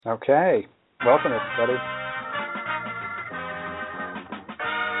Okay. Welcome, everybody.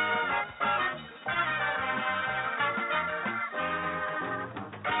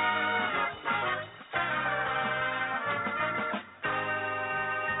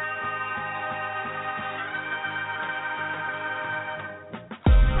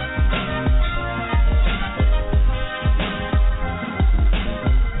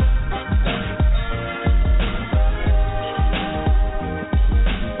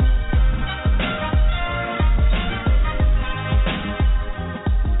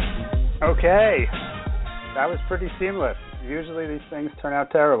 Okay, that was pretty seamless. Usually these things turn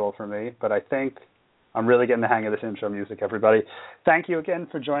out terrible for me, but I think I'm really getting the hang of this intro music, everybody. Thank you again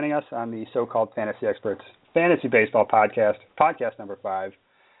for joining us on the so-called Fantasy Experts Fantasy Baseball Podcast, podcast number 5.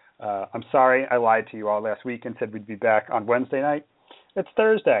 I'm sorry I lied to you all last week and said we'd be back on Wednesday night. It's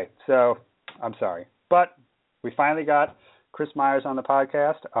Thursday, so I'm sorry. But we finally got Kris Meyers on the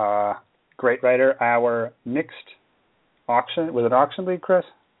podcast, great writer, our mixed auction, was it auction league, Kris?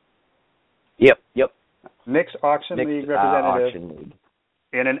 Yep. Mixed auction league representative auction league.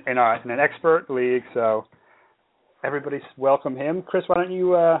 in an expert league. So everybody welcome him. Kris, why don't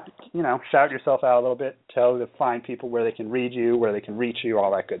you shout yourself out a little bit, tell the fine people where they can read you, where they can reach you,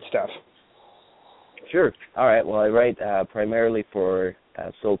 all that good stuff. Sure. All right. Well, I write primarily for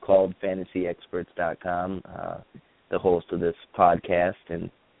so-called fantasyexperts.com, the host of this podcast, and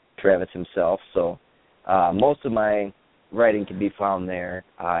Travis himself. So most of my writing can be found there.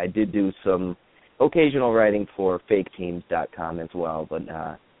 I did do some occasional writing for faketeams.com as well, but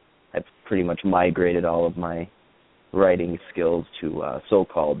I've pretty much migrated all of my writing skills to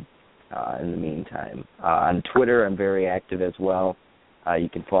so-called in the meantime. On Twitter, I'm very active as well. You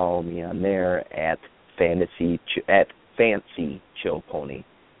can follow me on there at Fancy Chill Pony.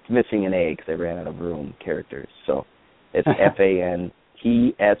 It's missing an A because I ran out of room characters, so it's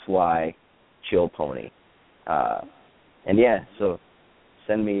FANTSY Chill Pony. And yeah, so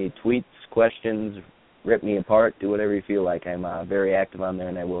send me tweets, questions, rip me apart, do whatever you feel like. I'm very active on there,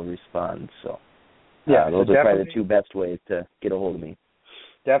 and I will respond. So those are probably the two best ways to get a hold of me.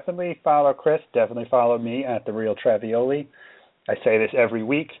 Definitely follow Kris. Definitely follow me at The Real Travioli. I say this every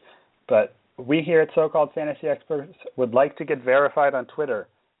week, but we here at So-Called Fantasy Experts would like to get verified on Twitter.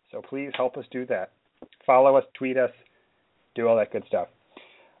 So please help us do that. Follow us, tweet us, do all that good stuff.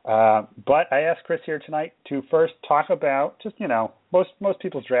 But I asked Kris here tonight to first talk about just, most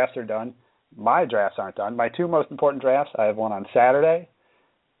people's drafts are done. My drafts aren't done. My two most important drafts, I have one on Saturday,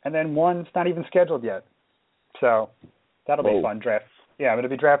 and then one's not even scheduled yet. So that'll be a fun draft. Yeah, I'm going to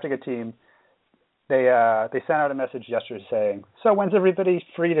be drafting a team. They sent out a message yesterday saying, so when's everybody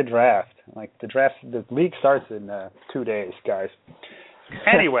free to draft? Like, the league starts in 2 days, guys.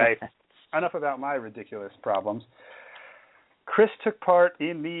 Anyway, enough about my ridiculous problems. Kris took part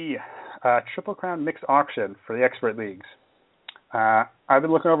in the Triple Crown Mixed Auction for the Expert Leagues. I've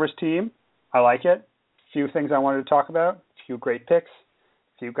been looking over his team. I like it. A few things I wanted to talk about. A few great picks.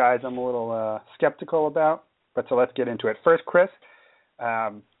 A few guys I'm a little skeptical about. But so let's get into it. First, Kris,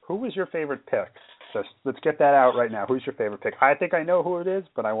 who was your favorite pick? So let's get that out right now. Who's your favorite pick? I think I know who it is,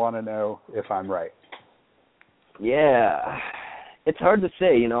 but I want to know if I'm right. Yeah, it's hard to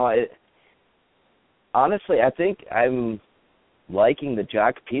say. Honestly, I think I'm liking the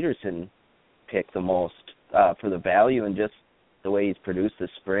Jock Peterson pick the most for the value and just the way he's produced this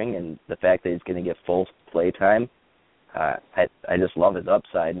spring and the fact that he's going to get full play time. I just love his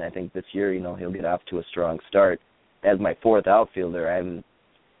upside, and I think this year, he'll get off to a strong start. As my fourth outfielder, I'm,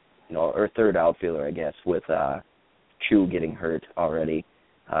 or third outfielder, I guess, with Chu getting hurt already.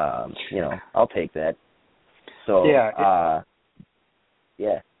 I'll take that. So, yeah.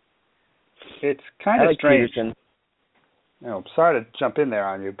 It's kind of strange. Peterson. Sorry to jump in there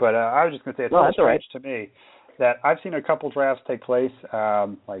on you, but I was just going to say it's so strange to me that I've seen a couple drafts take place.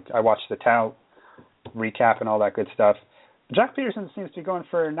 Like I watched the Tout recap and all that good stuff. Jock Peterson seems to be going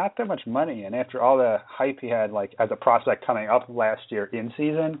for not that much money, and after all the hype he had, like as a prospect coming up last year in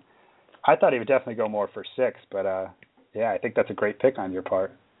season, I thought he would definitely go more for 6. But I think that's a great pick on your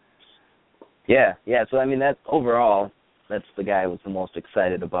part. Yeah. So that's overall, that's the guy I was the most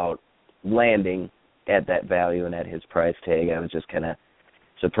excited about landing at that value and at his price tag. I was just kind of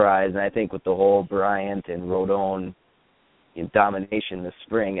surprised, and I think with the whole Bryant and Rodon domination this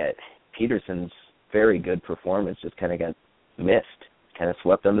spring, Peterson's very good performance just kind of got missed, kind of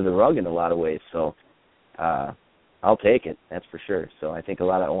swept under the rug in a lot of ways. So I'll take it, that's for sure. So I think a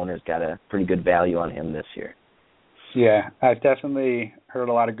lot of owners got a pretty good value on him this year. Yeah, I've definitely heard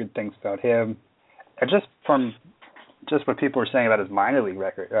a lot of good things about him. And just from what people were saying about his minor league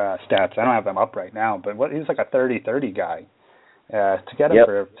record stats, I don't have them up right now, but he's like a 30-30 guy. To get him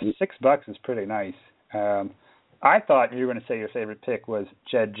for $6 is pretty nice. I thought you were going to say your favorite pick was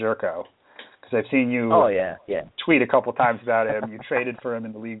Jed Jerko, because I've seen you tweet a couple times about him. You traded for him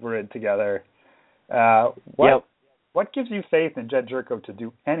in the league we're in together. What gives you faith in Jed Jerko to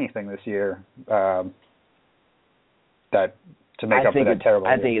do anything this year to make up for that terrible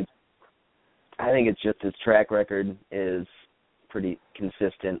year? I think it's just his track record is pretty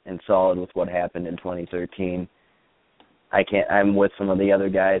consistent and solid with what happened in 2013. I'm with some of the other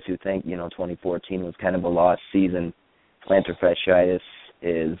guys who think, 2014 was kind of a lost season. Plantar fasciitis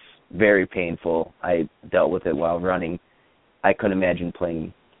is very painful. I dealt with it while running. I couldn't imagine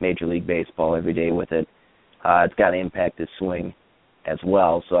playing Major League Baseball every day with it. It's got to impact his swing as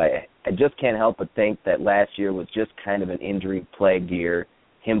well. So I just can't help but think that last year was just kind of an injury-plagued year,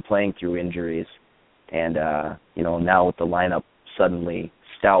 him playing through injuries. And, now with the lineup suddenly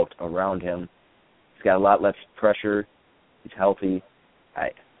stout around him, he's got a lot less pressure. He's healthy.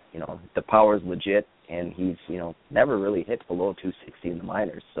 The power's legit, and he's, never really hit below 260 in the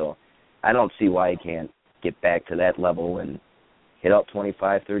minors. So I don't see why he can't get back to that level and hit up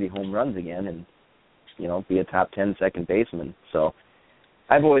 25, 30 home runs again and, be a top 10 second baseman. So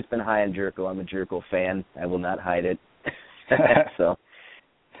I've always been high on Jerko. I'm a Jerko fan. I will not hide it. So,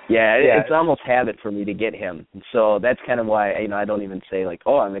 it's almost habit for me to get him. So that's kind of why, I don't even say,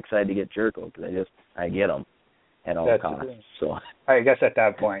 I'm excited to get Jerko, because I get him at all costs. So I guess at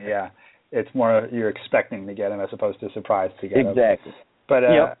that point, it's more you're expecting to get him as opposed to surprised to get him. Exactly. But,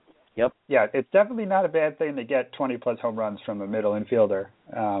 Yep. Yeah, it's definitely not a bad thing to get 20-plus home runs from a middle infielder.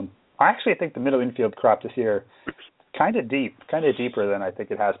 I actually think the middle infield crop this year kind of deeper than I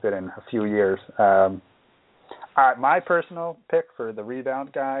think it has been in a few years. My personal pick for the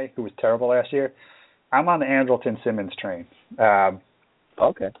rebound guy who was terrible last year, I'm on the Andrelton Simmons train.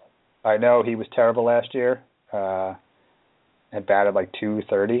 Okay. I know he was terrible last year and batted like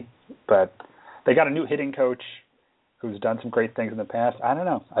 .230, but they got a new hitting coach who's done some great things in the past. I don't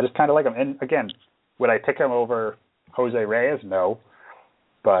know. I just kind of like him. And again, would I pick him over Jose Reyes? No.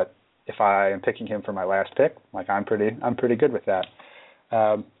 But if I am picking him for my last pick, I'm pretty good with that.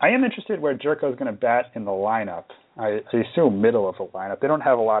 I am interested where Jerko is going to bat in the lineup. I assume middle of the lineup. They don't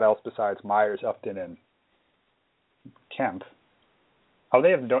have a lot else besides Meyers, Upton, and Kemp. Oh,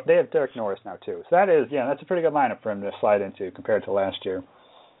 they have Derek Norris now too. So that's a pretty good lineup for him to slide into compared to last year.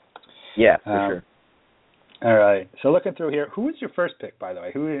 Yeah, for sure. All right. So looking through here, who was your first pick, by the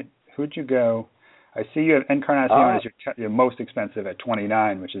way? Who'd you go? I see you have Encarnacion as your most expensive at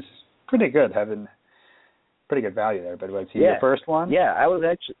 $29, which is pretty good, having pretty good value there. But was he your first one? Yeah, I was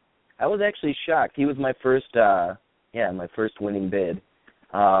actually shocked. He was my first winning bid.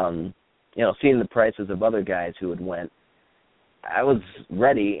 Seeing the prices of other guys who had went, I was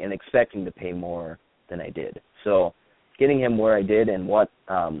ready and expecting to pay more than I did. So getting him where I did and what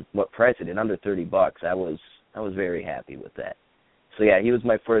price it did, under $30, I was very happy with that. So he was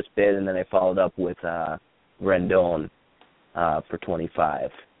my first bid, and then I followed up with Rendon for $25.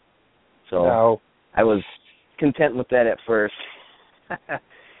 So I was content with that at first,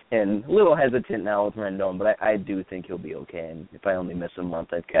 and a little hesitant now with Rendon, but I do think he'll be okay. And if I only miss a month,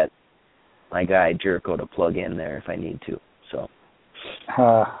 I've got my guy Jerko to plug in there if I need to. So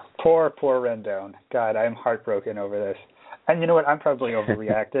poor Rendon. God, I'm heartbroken over this. And you know what? I'm probably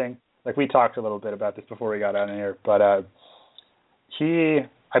overreacting. We talked a little bit about this before we got on here, but I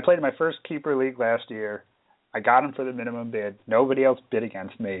played in my first keeper league last year. I got him for the minimum bid. Nobody else bid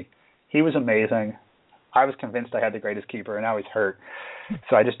against me. He was amazing. I was convinced I had the greatest keeper, and now he's hurt.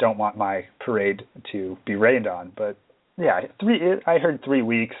 So I just don't want my parade to be rained on. But, I heard 3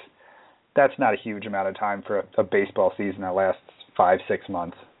 weeks. That's not a huge amount of time for a baseball season that lasts 5-6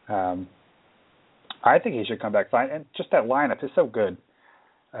 months. I think he should come back fine. And just that lineup is so good.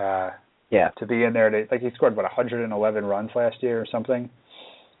 To be in there. He scored, 111 runs last year or something,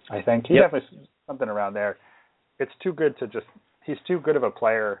 I think. He definitely something around there. It's too good he's too good of a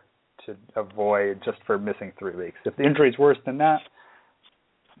player to avoid just for missing 3 weeks. If the injury's worse than that,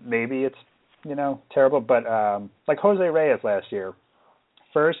 maybe it's, terrible. But like Jose Reyes last year,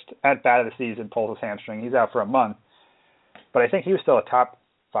 first at bat of the season, pulled his hamstring. He's out for a month. But I think he was still a top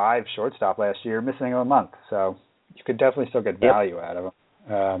 5 shortstop last year, missing him a month. So you could definitely still get value out of him.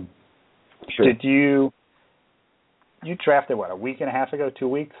 Sure. Did you drafted a week and a half ago, 2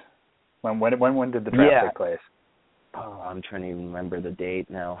 weeks? When did the draft take place? Oh, I'm trying to even remember the date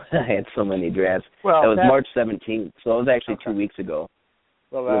now. I had so many drafts. Well, it was March 17th, so it was actually 2 weeks ago.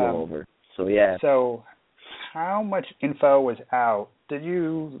 Well, a little over. So yeah. So, how much info was out? Did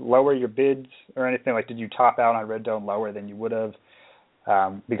you lower your bids or anything? Did you top out on Rendon lower than you would have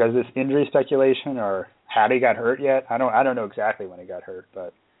because of this injury speculation, or had he got hurt yet? I don't know exactly when he got hurt,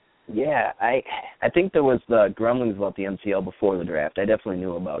 but yeah, I think there was the grumblings about the MCL before the draft. I definitely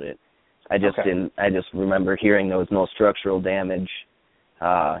knew about it. I just didn't. I just remember hearing there was no structural damage.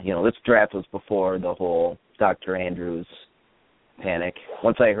 This draft was before the whole Dr. Andrews panic.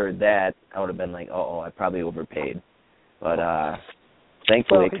 Once I heard that, I would have been like, I probably overpaid. But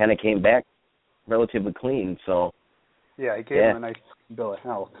thankfully, it kind of came back relatively clean. So yeah, he gave him a nice bill of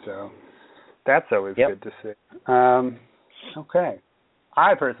health. So that's always good to see. Okay.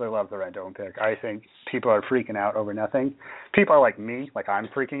 I personally love the Rendon pick. I think people are freaking out over nothing. People are like me, like I'm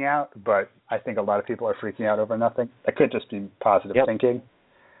freaking out, but I think a lot of people are freaking out over nothing. That could just be positive thinking.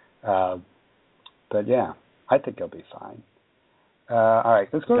 But yeah, I think he'll be fine. All right,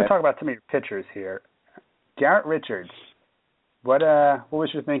 let's go and talk about some of your pitchers here. Garrett Richards, what was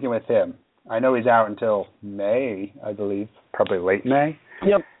your thinking with him? I know he's out until May, I believe, probably late May.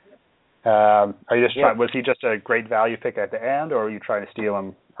 Yep. Are you just was he just a great value pick at the end, or were you trying to steal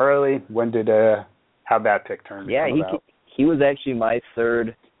him early? When did how'd that pick turn? Yeah, he was actually my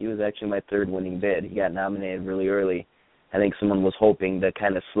third. He was actually my third winning bid. He got nominated really early. I think someone was hoping to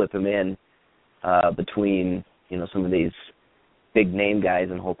kind of slip him in between some of these big name guys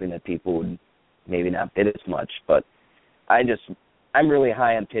and hoping that people would maybe not bid as much. But I'm really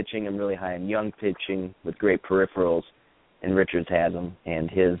high on pitching. I'm really high on young pitching with great peripherals. And Richards has him, and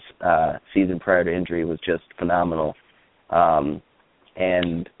his season prior to injury was just phenomenal.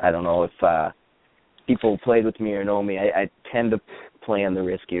 And I don't know if people played with me or know me, I tend to play on the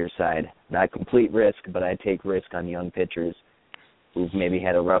riskier side. Not complete risk, but I take risk on young pitchers who've maybe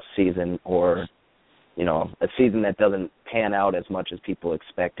had a rough season or, a season that doesn't pan out as much as people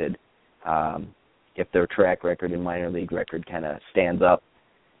expected. If their track record and minor league record kind of stands up,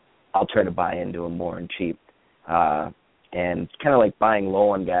 I'll try to buy into them more and cheap. And kind of like buying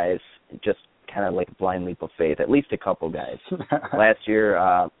low on guys, just kind of like a blind leap of faith. At least a couple guys. Last year,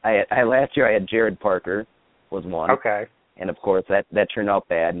 I had Jared Parker was one. Okay. And of course that turned out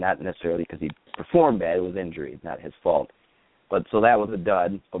bad, not necessarily because he performed bad. It was injury, not his fault. But so that was a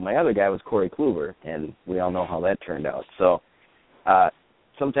dud. But my other guy was Corey Kluber, and we all know how that turned out. So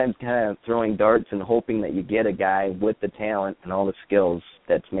sometimes kind of throwing darts and hoping that you get a guy with the talent and all the skills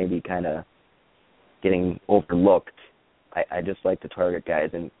that's maybe kind of getting overlooked. I just like to target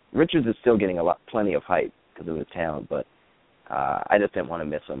guys, and Richards is still getting plenty of hype because of his talent, but I just didn't want to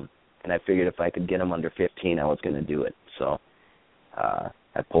miss him, and I figured if I could get him under 15, I was going to do it. So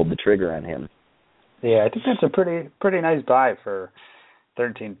I pulled the trigger on him. Yeah, I think that's a pretty nice buy for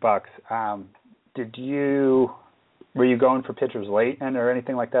 $13. Were you going for pitchers late and or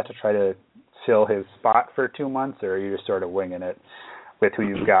anything like that to try to fill his spot for 2 months, or are you just sort of winging it with who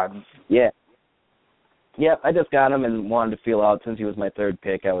you've gotten? Yeah, I just got him and wanted to feel out since he was my third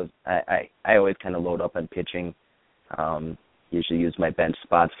pick. I always kind of load up on pitching. Usually use my bench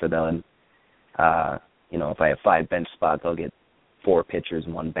spots for them. If I have 5 bench spots, I'll get 4 pitchers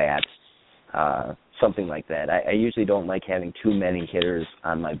and 1 bat. Something like that. I usually don't like having too many hitters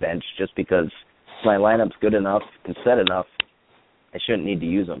on my bench just because if my lineup's good enough and set enough, I shouldn't need to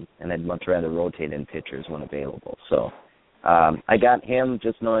use them, and I'd much rather rotate in pitchers when available. So I got him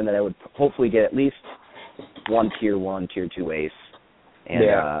just knowing that I would hopefully get at least one tier 1, tier 2 ace,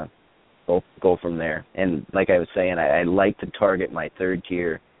 and go from there. And like I was saying, I like to target my 3rd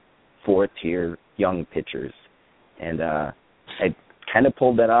tier, 4th tier young pitchers, and I kind of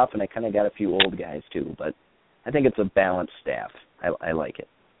pulled that off, and I kind of got a few old guys too. But I think it's a balanced staff. I like it.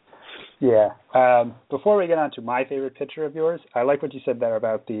 Yeah. Before we get on to my favorite pitcher of yours, I like what you said there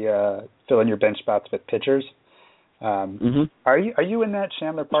about the filling your bench spots with pitchers. Are you in that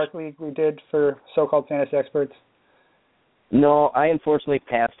Chandler Park League we did for so-called fantasy experts? No, I unfortunately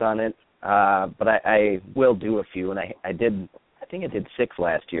passed on it, but I will do a few, and I think I did 6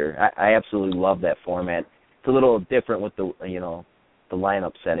 last year. I absolutely love that format. It's a little different with the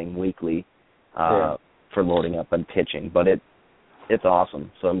lineup setting weekly for loading up on pitching, but it's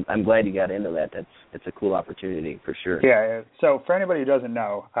awesome. So I'm glad you got into that. It's a cool opportunity for sure. Yeah. So for anybody who doesn't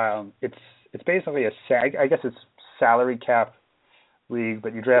know, it's basically I guess it's salary cap league,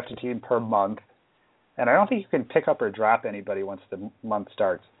 but you draft a team per month, and I don't think you can pick up or drop anybody once the month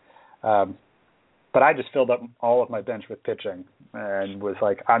starts. But I just filled up all of my bench with pitching and was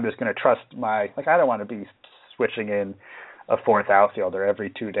like, I'm just going to trust I don't want to be switching in a 4th outfielder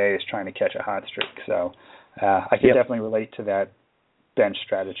every 2 days trying to catch a hot streak. So I can definitely relate to that bench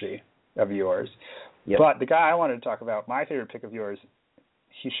strategy of yours. Yep. But the guy I wanted to talk about, my favorite pick of yours,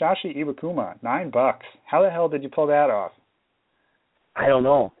 Hisashi Iwakuma, $9. How the hell did you pull that off? I don't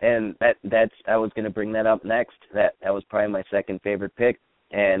know, and that's I was going to bring that up next. That was probably my second favorite pick.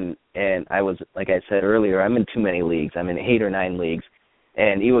 And I was, like I said earlier, I'm in too many leagues. I'm in 8 or 9 leagues.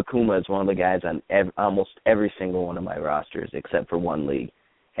 And Iwakuma is one of the guys on almost every single one of my rosters except for one league.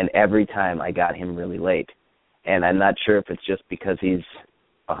 And every time I got him really late. And I'm not sure if it's just because he's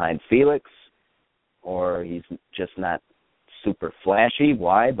behind Felix or he's just not super flashy.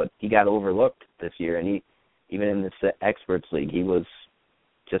 Why? But he got overlooked this year. And even in this Experts League, he was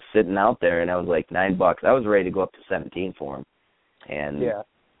just sitting out there. And I was like, $9. I was ready to go up to 17 for him. And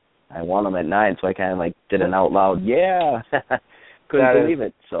I won him at 9, so I kind of like did an out loud, couldn't believe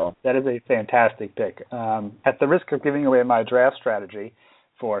it. So that is a fantastic pick. At the risk of giving away my draft strategy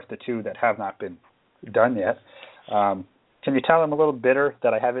for the 2 that have not been done yet, can you tell I'm a little bitter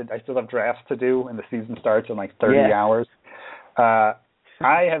that I still have drafts to do and the season starts in like 30 hours? I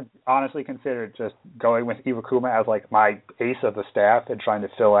have honestly considered just going with Iwakuma as like my ace of the staff and trying to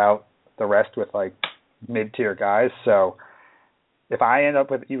fill out the rest with like mid-tier guys. So if I end up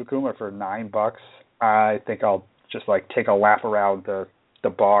with Iwakuma for $9, I think I'll just like take a lap around the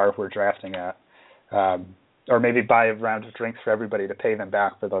bar we're drafting at, or maybe buy a round of drinks for everybody to pay them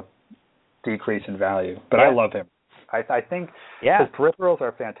back for the decrease in value. But I love him. I think his peripherals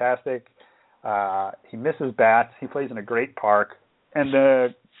are fantastic. He misses bats. He plays in a great park, and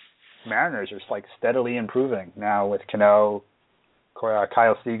the Mariners are just like steadily improving now with Cano,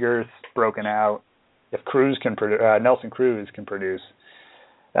 Kyle Seager's broken out. If Nelson Cruz can produce,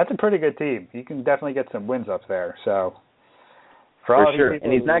 that's a pretty good team. He can definitely get some wins up there. So, for sure,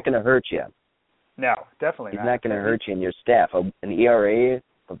 and he's not going to hurt you. No, definitely not. He's not going to hurt you in your staff. An ERA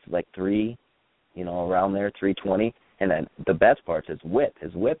of like 3, around there, 3.20, and then the best part is whip.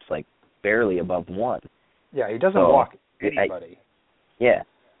 His whip's like barely above 1. Yeah, he doesn't walk anybody.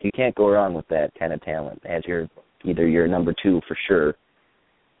 You can't go wrong with that kind of talent. As either your number 2 for sure,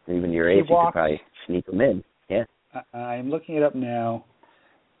 or even your ace, you could probably sneak him in. Yeah. I'm looking it up now.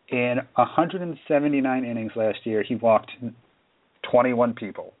 In 179 innings last year, he walked 21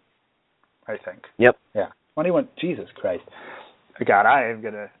 people, I think. Yep. Yeah. 21. Jesus Christ. God, I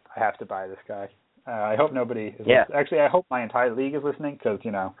have to buy this guy. I hope nobody is listening. Actually, I hope my entire league is listening because,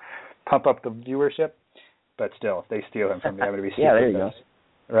 pump up the viewership. But still, if they steal him from me, I'm going to be super there you go.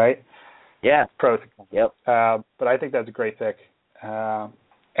 Right? Yeah. Pros. Yep. But I think that's a great pick.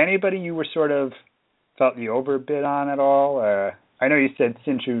 Anybody you were sort of felt you overbid on at all? I know you said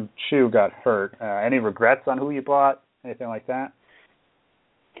Sin Chu got hurt. Any regrets on who you bought? Anything like that?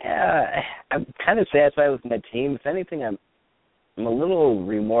 Yeah, I'm kind of satisfied with my team. If anything, I'm a little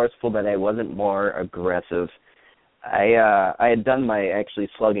remorseful that I wasn't more aggressive. I had done my actually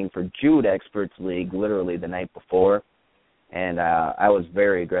slugging for Jude Experts League literally the night before, and I was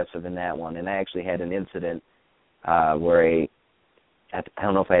very aggressive in that one. And I actually had an incident where I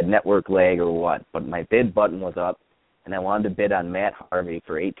don't know if I had network lag or what, but my bid button was up, and I wanted to bid on Matt Harvey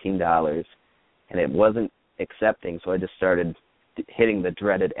for $18, and it wasn't accepting, so I just started hitting the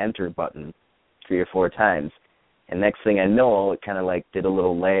dreaded enter button 3 or 4 times. And next thing I know, it kind of like did a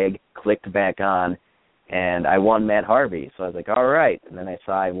little lag, clicked back on, and I won Matt Harvey. So I was like, all right. And then I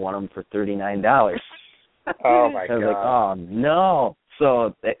saw I won him for $39. Oh, my God. I was like, oh, no.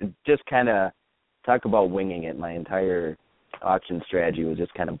 So just kind of talk about winging it. My entire auction strategy was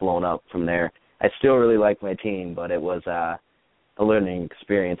just kind of blown up from there. I still really like my team, but it was a learning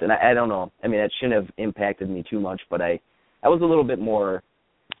experience. And I don't know. I mean, that shouldn't have impacted me too much, but I was a little bit more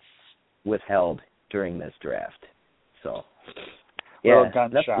withheld during this draft. So, no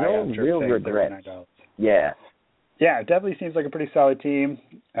real regrets. Yeah. Yeah, it definitely seems like a pretty solid team.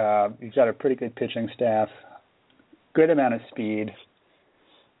 You've got a pretty good pitching staff, good amount of speed.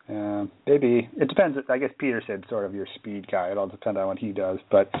 Maybe it depends. I guess Peter said sort of your speed guy. It all depends on what he does.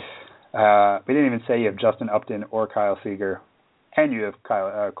 But we didn't even say you have Justin Upton or Kyle Seager, and you have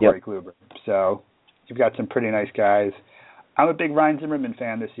Corey Kluber. So you've got some pretty nice guys. I'm a big Ryan Zimmerman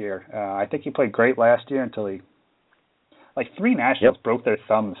fan this year. I think he played great last year until 3 Nationals broke their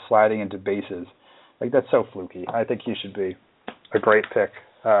thumbs sliding into bases. Like, that's so fluky. I think he should be a great pick.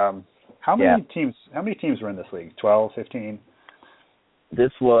 How many teams were in this league? 12, 15?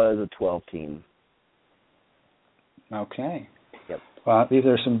 This was a 12 team. Okay. Yep. Well, these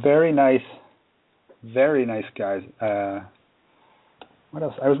are some very nice guys. What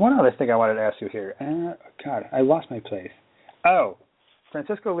else? I was one other thing I wanted to ask you here. God, I lost my place. Oh,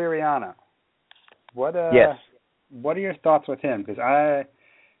 Francisco Liriano. What are your thoughts with him? Because I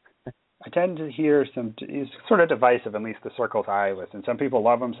tend to hear he's sort of divisive, at least the circles I listen. Some people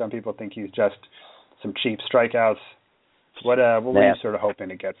love him. Some people think he's just some cheap strikeouts. What were you sort of hoping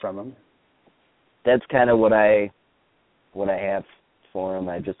to get from him? That's kind of what I have for him.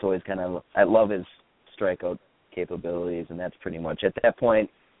 I just always I love his strikeout capabilities, and that's pretty much at that point.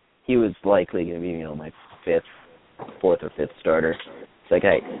 He was likely going to be, my fourth or fifth starter. It's like,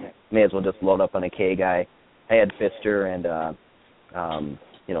 hey, may as well just load up on a K guy. I had Pfister and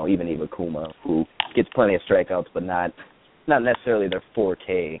even Iwakuma, who gets plenty of strikeouts, but not necessarily their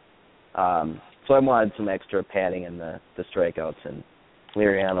forte. So I wanted some extra padding in the strikeouts, and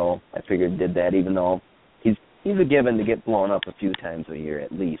Liriano, I figured, did that, even though he's a given to get blown up a few times a year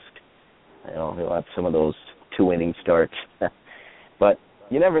at least. He'll have some of those 2-inning starts. But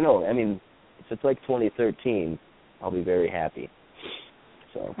you never know. I mean, if it's like 2013, I'll be very happy.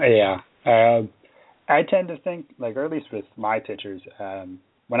 So yeah. I tend to think, or at least with my pitchers,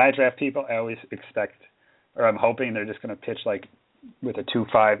 when I draft people, I always expect, or I'm hoping they're just going to pitch with a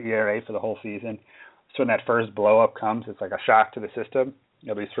 2.5 ERA for the whole season. So when that first blow-up comes, it's like a shock to the system,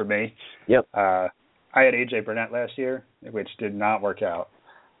 at least for me. Yep. I had A.J. Burnett last year, which did not work out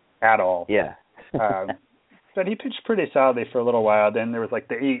at all. Yeah. But he pitched pretty solidly for a little while. Then there was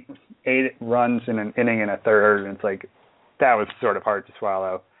the eight runs in an inning and a third, and it's that was sort of hard to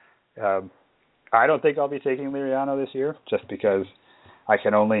swallow. I don't think I'll be taking Liriano this year, just because I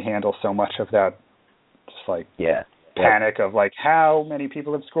can only handle so much of that, panic of how many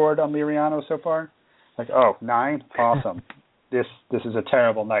people have scored on Liriano so far. 9? Awesome. This is a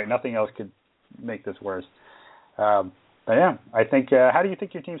terrible night. Nothing else could make this worse. But yeah, I think. How do you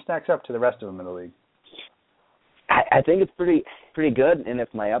think your team stacks up to the rest of them in the league? I think it's pretty good, and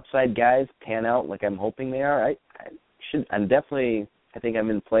if my upside guys pan out like I'm hoping they are, I think I'm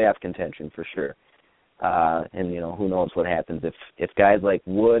in playoff contention for sure. And who knows what happens if guys like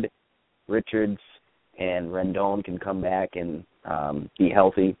Wood, Richards, and Rendon can come back and be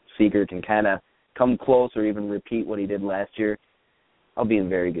healthy. Seager can kind of come close or even repeat what he did last year. I'll be in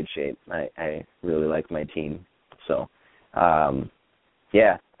very good shape. I really like my team. So, I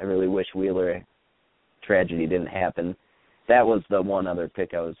really wish Wheeler tragedy didn't happen. That was the one other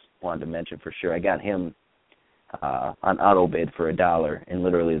pick I wanted to mention for sure. I got him on auto bid for $1, and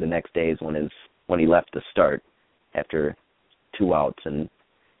literally the next day is when he left the start after 2 outs and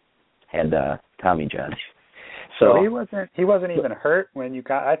had Tommy John. So he wasn't even hurt when you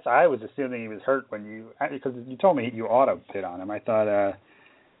got. I was assuming he was hurt because you told me you auto bid on him. I thought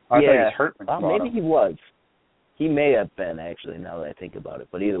he was hurt when you maybe he was. He may have been, actually, now that I think about it.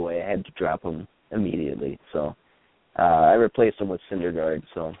 But either way, I had to drop him immediately. So I replaced him with Syndergaard,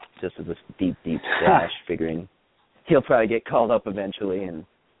 so just as a deep stash, figuring he'll probably get called up eventually, and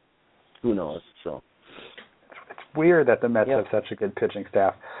who knows. So it's weird that the Mets have such a good pitching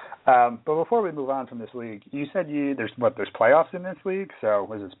staff. But before we move on from this league, you said there's playoffs in this league? So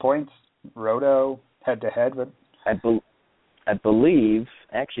was it points, roto, head-to-head? I believe,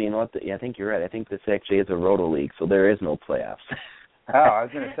 actually, you know what? I think you're right. I think this actually is a roto league, so there is no playoffs. Oh, I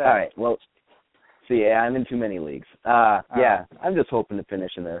was going to say. All right, well, I'm in too many leagues. I'm just hoping to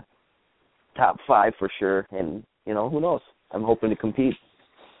finish in the top 5 for sure, and, who knows? I'm hoping to contend.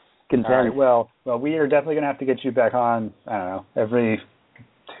 All right, well, we are definitely going to have to get you back on, I don't know, every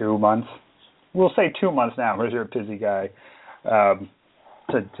 2 months. We'll say 2 months now, because you're a busy guy,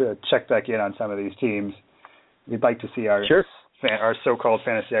 to check back in on some of these teams. We'd like to see our so-called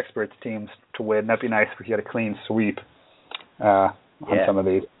fantasy experts teams to win. That'd be nice if we get a clean sweep on some of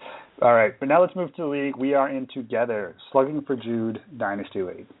these. All right, but now let's move to the league. We are in together, Slugging for Jude Dynasty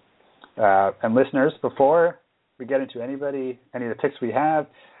League. And listeners, before we get into any of the picks we have,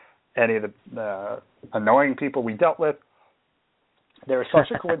 any of the annoying people we dealt with, there is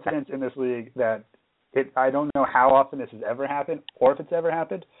such a coincidence in this league that I don't know how often this has ever happened or if it's ever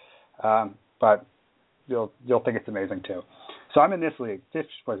happened, but you'll think it's amazing too. So I'm in this league,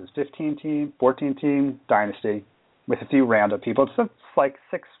 15-team, 14-team Dynasty, with a few random people. It's like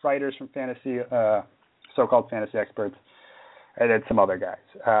 6 writers from fantasy, so-called fantasy experts, and then some other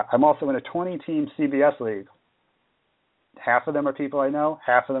guys. I'm also in a 20-team CBS league. Half of them are people I know,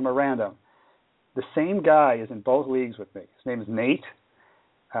 half of them are random. The same guy is in both leagues with me. His name is Nate.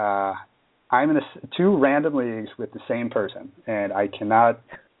 I'm in 2 random leagues with the same person, and I cannot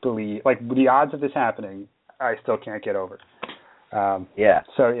believe, the odds of this happening, I still can't get over. So,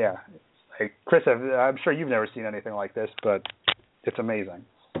 Chris, I'm sure you've never seen anything like this, but it's amazing.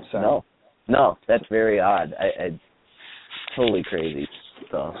 So No, that's very odd. I totally crazy.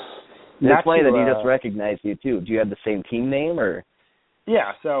 So it's funny that he just recognized you, too. Do you have the same team name, or?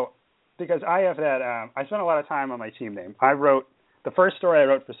 Yeah, so because I have that, I spent a lot of time on my team name. The first story I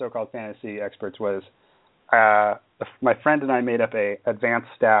wrote for So-Called Fantasy Experts was my friend and I made up a advanced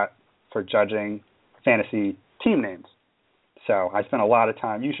stat for judging fantasy team names. So I spent a lot of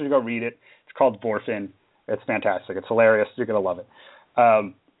time. You should go read it. It's called Borfin. It's fantastic. It's hilarious. You're going to love it.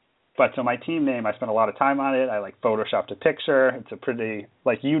 But so my team name, I spent a lot of time on it. I like photoshopped a picture. It's a pretty,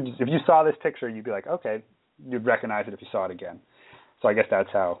 like if you saw this picture, you'd be like, okay, you'd recognize it if you saw it again. So I guess that's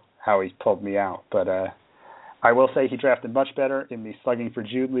how he pulled me out. But I will say he drafted much better in the Slugging for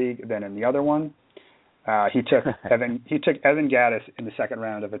Jude League than in the other one. He took Evan Gaddis in the second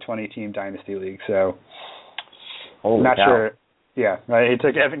round of a 20-team Dynasty League. So Holy not cow. sure. Yeah, right. He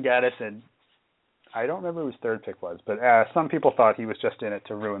took Evan Gaddis, and I don't remember who his third pick was, but some people thought he was just in it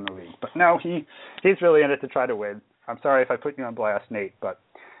to ruin the league. But no, he's really in it to try to win. I'm sorry if I put you on blast, Nate, but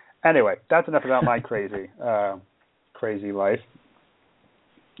anyway, that's enough about my crazy life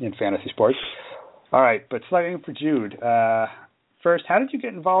in fantasy sports. All right, but Slugging for Jude. First, how did you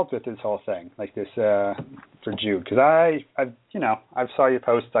get involved with this whole thing, like this for Jude? Because I saw your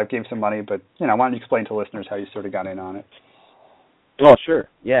posts, I gave some money, but why don't you explain to listeners how you sort of got in on it? Oh, sure.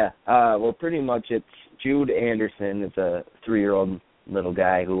 Yeah. Well, pretty much it's Jude Anderson. It's a 3-year-old little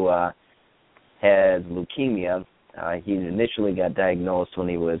guy who has leukemia. He initially got diagnosed when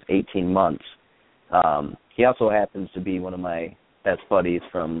he was 18 months. He also happens to be one of my best buddies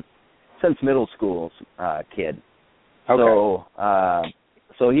since middle school kid. Okay.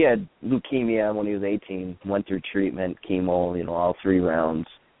 So he had leukemia when he was 18, went through treatment, chemo, all 3 rounds,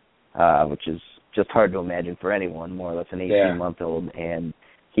 which is just hard to imagine for anyone, more or less an 18-month-old, and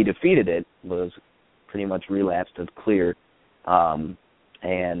he defeated it, was pretty much relapsed as clear,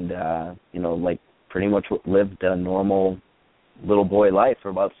 pretty much lived a normal little boy life for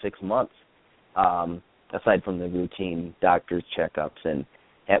about 6 months, aside from the routine doctor's checkups. And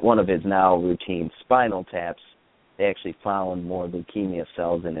at one of his now routine spinal taps, they actually found more leukemia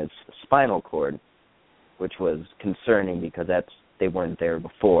cells in his spinal cord, which was concerning because they weren't there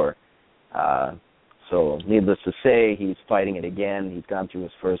before. So needless to say, he's fighting it again. He's gone through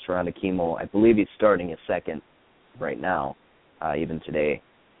his first round of chemo. I believe he's starting his second right now, even today.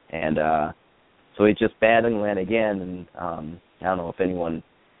 And so he's just battling that again. And I don't know if anyone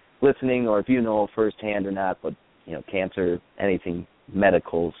listening or if you know firsthand or not, but, cancer, anything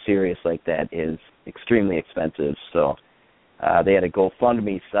medical, serious like that is extremely expensive. So they had a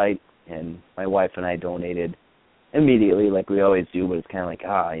GoFundMe site, and my wife and I donated immediately like we always do, but it's kind of like,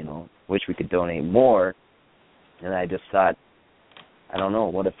 wish we could donate more. And I just thought, I don't know,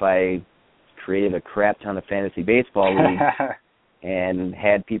 what if I created a crap ton of fantasy baseball leagues and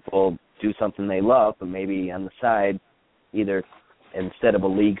had people do something they love, but maybe on the side, either instead of a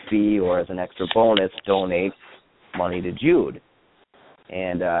league fee or as an extra bonus, donate money to Jude.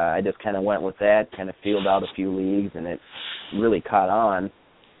 And I just kind of went with that, kind of fielded out a few leagues, and it really caught on.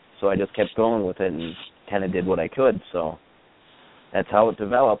 So I just kept going with it and kind of did what I could. So that's how it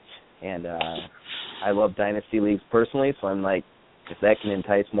developed. And I love Dynasty Leagues personally, so I'm like, if that can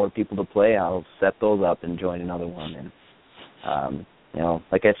entice more people to play, I'll set those up and join another one. And,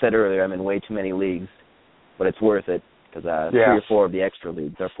 like I said earlier, I'm in way too many leagues, but it's worth it because 3 or 4 of the extra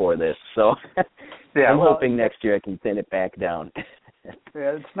leagues are for this. So I'm hoping next year I can thin it back down.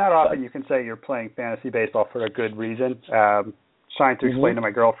 It's not often you can say you're playing fantasy baseball for a good reason. Trying to explain to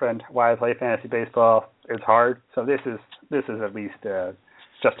my girlfriend why I play fantasy baseball is hard. So this is at least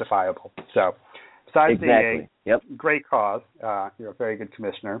justifiable. So besides being a great cause, you're a very good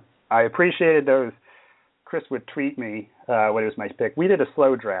commissioner. I appreciated those. Kris would tweet me when it was my pick. We did a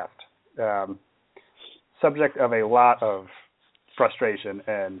slow draft, subject of a lot of frustration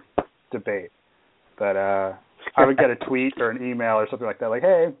and debate. But I would get a tweet or an email or something like that, like,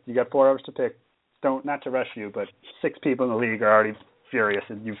 hey, you got 4 hours to pick. Not to rush you, but 6 people in the league are already furious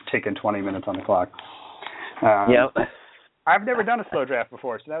and you've taken 20 minutes on the clock. I've never done a slow draft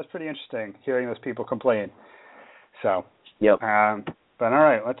before, so that was pretty interesting, hearing those people complain. So, but all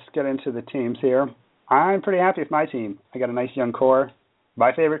right, let's get into the teams here. I'm pretty happy with my team. I got a nice young core.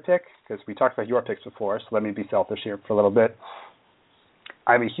 My favorite pick, because we talked about your picks before, so let me be selfish here for a little bit.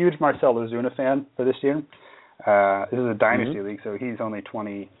 I'm a huge Marcell Ozuna fan for this year. This is a Dynasty League, so he's only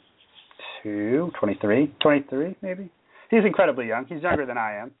 23 maybe. He's incredibly young. He's younger than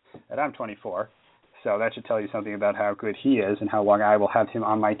I am, and I'm 24. So that should tell you something about how good he is and how long I will have him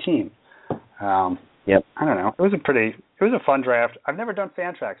on my team. I don't know. It was a fun draft. I've never done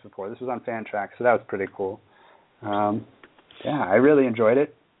Fantrax before. This was on Fantrax, so that was pretty cool. I really enjoyed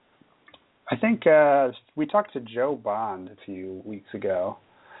it. I think we talked to Joe Bond a few weeks ago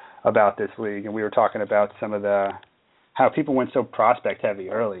about this league, and we were talking about some of how people went so prospect heavy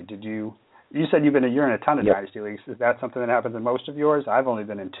early. You said you're in a ton of Dynasty leagues. Is that something that happens in most of yours? I've only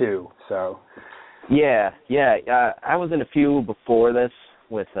been in 2, so. I was in a few before this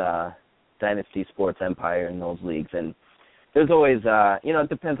with Dynasty Sports Empire and those leagues, and there's always, it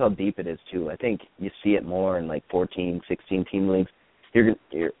depends how deep it is too. I think you see it more in like 14, 16 team leagues.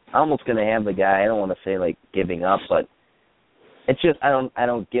 you're almost going to have the guy. I don't want to say like giving up, but it's just I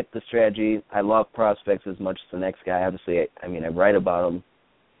don't get the strategy. I love prospects as much as the next guy. Obviously, I write about them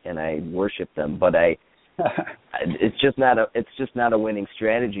and I worship them, but it's just not a winning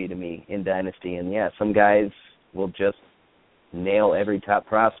strategy to me in Dynasty. And yeah, some guys will just nail every top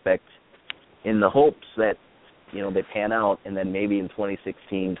prospect in the hopes that, you know, they pan out, and then maybe in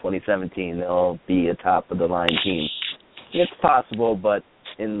 2016, 2017, they'll be a top-of-the-line team. It's possible, but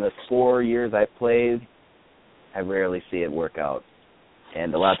in the 4 years I've played, I rarely see it work out.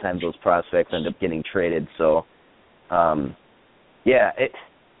 And a lot of times those prospects end up getting traded. So, I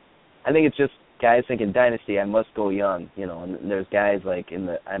think it's just guys thinking Dynasty, I must go young, you know, and there's guys like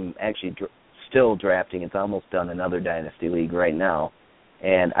I'm actually still drafting. It's almost done another Dynasty league right now.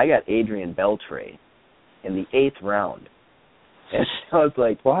 And I got Adrian Beltre in the 8th round. And I was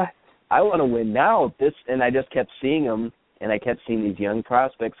like, what? I want to win now. And I just kept seeing them, and I kept seeing these young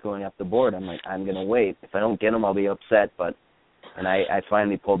prospects going up the board. I'm like, I'm going to wait. If I don't get them, I'll be upset. And I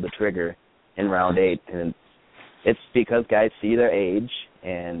finally pulled the trigger in round 8. And it's because guys see their age,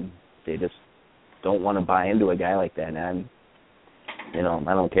 and they just don't want to buy into a guy like that. And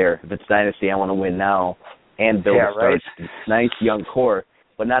I don't care. If it's Dynasty, I want to win now and build a nice young core,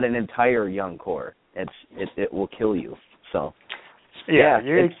 but not an entire young core. It will kill you. So,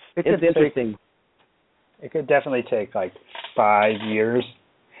 it's interesting. It could definitely take like 5 years.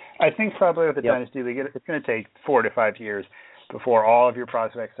 I think probably with the Dynasty League, it's going to take 4 to 5 years before all of your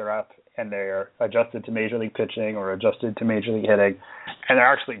prospects are up and they're adjusted to Major League pitching or adjusted to Major League hitting, and they're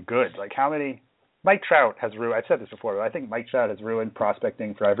actually good. Like how many? Mike Trout has ruined. I've said this before, but I think Mike Trout has ruined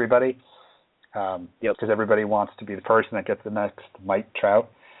prospecting for everybody. Because everybody wants to be the person that gets the next Mike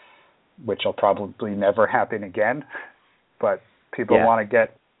Trout, which will probably never happen again. But people want to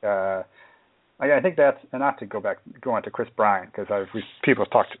get. I think that's, and not to go on to Kris Bryant, because people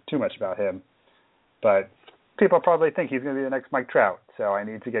have talked too much about him. But people probably think he's going to be the next Mike Trout, so I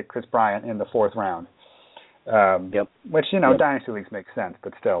need to get Kris Bryant in the 4th round. Which Dynasty leagues make sense,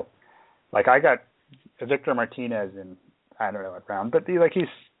 but still, like I got Victor Martinez in I don't know what round, but he's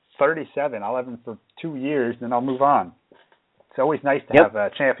 37. I'll have him for 2 years, then I'll move on. It's always nice to have a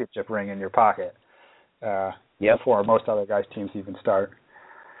championship ring in your pocket before most other guys' teams even start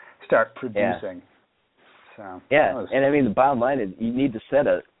producing. So and the bottom line is you need to set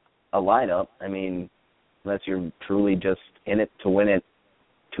a lineup. I mean, unless you're truly just in it to win it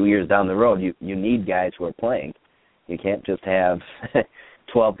 2 years down the road, you need guys who are playing. You can't just have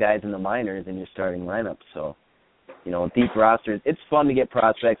 12 guys in the minors in your starting lineup. So, deep rosters, it's fun to get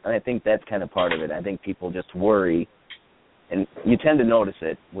prospects, and I think that's kind of part of it. I think people just worry, and you tend to notice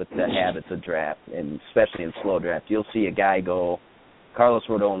it with the habits of draft, and especially in slow draft. You'll see a guy go, Carlos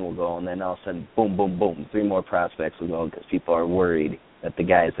Rodon will go, and then all of a sudden, boom, boom, boom, 3 more prospects will go because people are worried that the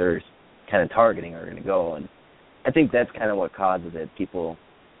guys they're kind of targeting are going to go. And I think that's kind of what causes it. People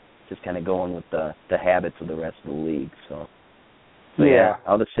just kind of going with the habits of the rest of the league. So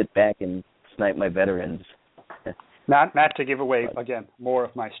I'll just sit back and snipe my veterans. Not to give away, again, more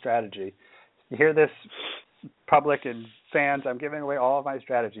of my strategy. You hear this, public and fans, I'm giving away all of my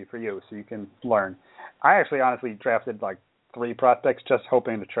strategy for you so you can learn. I actually honestly drafted like 3 prospects just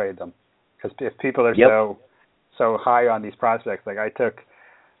hoping to trade them. Because if people are so high on these prospects, like I took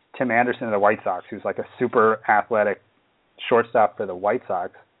Tim Anderson of the White Sox, who's like a super athletic shortstop for the White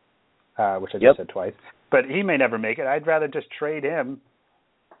Sox, which I just said twice. But he may never make it. I'd rather just trade him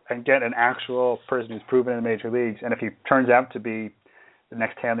and get an actual person who's proven in the major leagues. And if he turns out to be the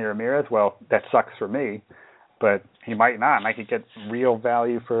next Hanley Ramirez, well, that sucks for me. But he might not, and I could get real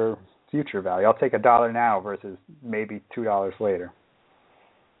value for future value. I'll take $1 now versus maybe $2 later.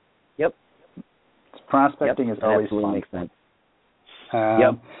 Yep. Prospecting is always fun. Makes sense.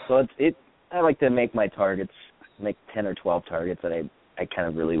 So I like to make my targets, make 10 or 12 targets that I kind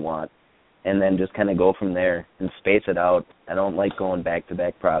of really want, and then just kind of go from there and space it out. I don't like going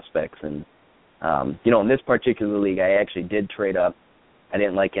back-to-back prospects. And, in this particular league, I actually did trade up. I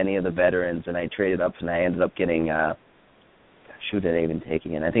didn't like any of the veterans, and I traded up, and I ended up getting, who did I even take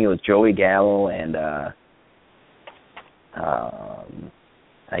again? I think it was Joey Gallo and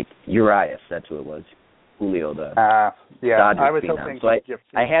Urias. That's who it was. Julio, the Dodgers I was phenom. hoping. So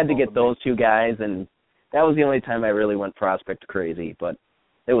I had to get those 2 guys, and that was the only time I really went prospect crazy, but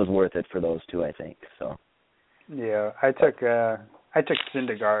it was worth it for those 2, I think. So. Yeah, I took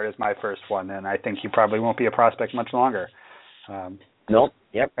Syndergaard as my first one, and I think he probably won't be a prospect much longer. Nope.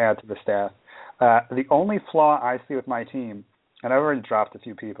 Yep. Add to the staff. The only flaw I see with my team, and I've already dropped a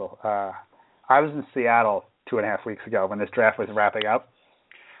few people. I was in Seattle 2.5 weeks ago when this draft was wrapping up,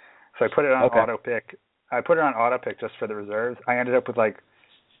 so I put it on auto pick. I put it on auto pick just for the reserves. I ended up with like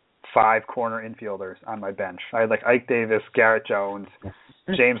 5 corner infielders on my bench. I had like Ike Davis, Garrett Jones,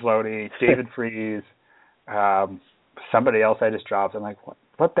 James Lodi, David Freese, somebody else I just dropped. I'm like,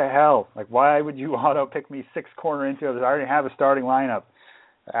 what the hell? Like, why would you auto pick me 6 corner infielders? I already have a starting lineup.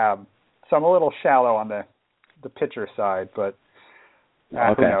 So I'm a little shallow on the pitcher side, but who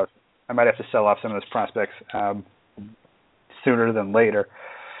knows? I might have to sell off some of those prospects sooner than later.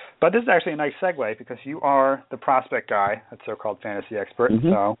 But this is actually a nice segue because you are the prospect guy at So-Called Fantasy Expert. Mm-hmm.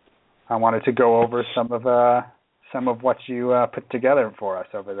 So I wanted to go over some of what you put together for us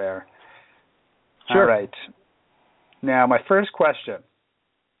over there. Sure. All right. Now, my first question,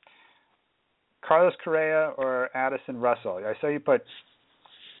 Carlos Correa or Addison Russell? I saw you put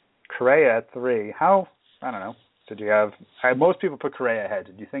Correa at 3. I don't know, did you have – most people put Correa ahead.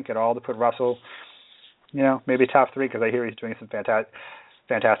 Did you think at all to put Russell, maybe top 3? Because I hear he's doing some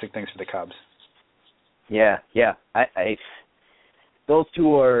fantastic things for the Cubs. Yeah. I those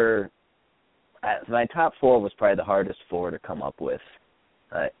two are my top 4 was probably the hardest 4 to come up with.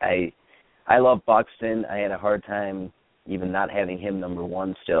 I love Buxton. I had a hard time even not having him number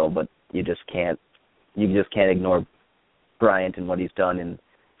 1 still, but you just can't ignore Bryant and what he's done in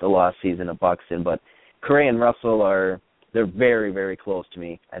the lost season of Buxton. But Correa and Russell they're very, very close to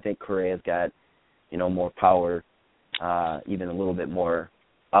me. I think Correa's got, more power, even a little bit more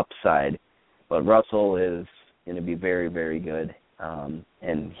upside. But Russell is going to be very, very good.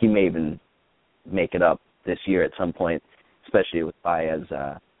 And he may even make it up this year at some point, especially with Baez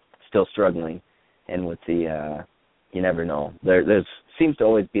still struggling. And with the, you never know. There seems to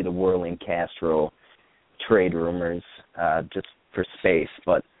always be the whirling Castro trade rumors just for space.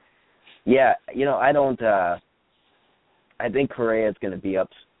 But, yeah, I think Correa is going to be up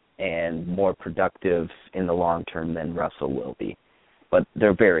and more productive in the long term than Russell will be. But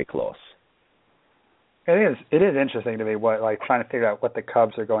they're very close. It is interesting to me trying to figure out what the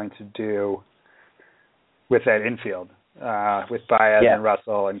Cubs are going to do with that infield, with Baez and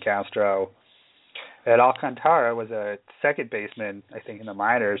Russell and Castro. And Alcantara was a second baseman, I think, in the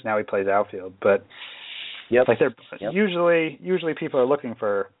minors. Now he plays outfield. But usually people are looking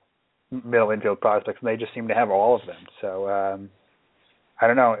for middle infield prospects, and they just seem to have all of them. So I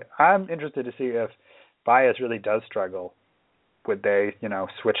don't know. I'm interested to see if Baez really does struggle. Would they,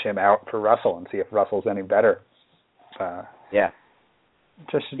 switch him out for Russell and see if Russell's any better?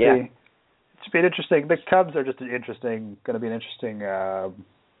 Just should be interesting. The Cubs are just going to be an interesting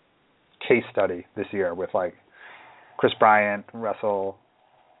case study this year with Kris Bryant, Russell,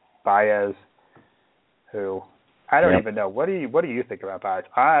 Baez, who I don't even know. What do you think about Baez?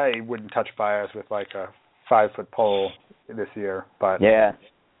 I wouldn't touch Baez with a 5-foot pole this year, but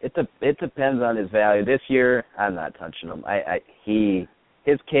It depends on his value. This year, I'm not touching him.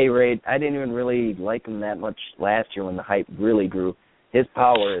 His K rate, I didn't even really like him that much last year when the hype really grew. His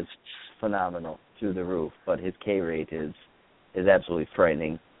power is phenomenal through the roof, but his K rate is absolutely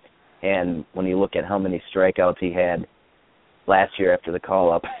frightening. And when you look at how many strikeouts he had last year after the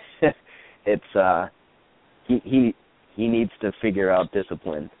call-up, it's he needs to figure out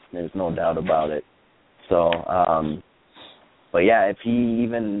discipline. There's no doubt about it. So, but yeah, if he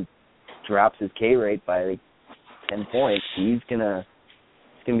even drops his K rate by 10 points, he's gonna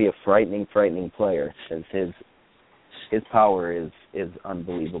be a frightening player because his power is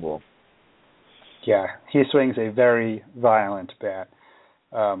unbelievable. Yeah, he swings a very violent bat.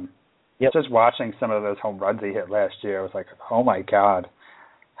 Just watching some of those home runs he hit last year, I was like, oh my God,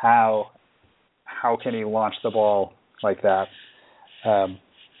 how can he launch the ball like that?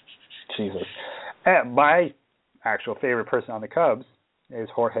 Jesus. And my actual favorite person on the Cubs is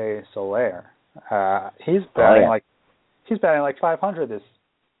Jorge Soler. He's batting like 500 this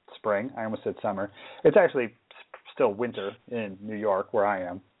spring. I almost said summer. It's actually still winter in New York where I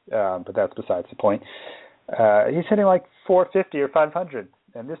am, but that's besides the point. He's hitting like 450 or 500,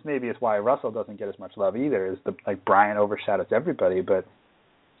 and this maybe is why Russell doesn't get as much love either. Is Bryant overshadows everybody, but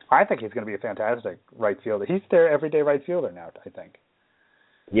I think he's going to be a fantastic right fielder. He's their everyday right fielder now, I think.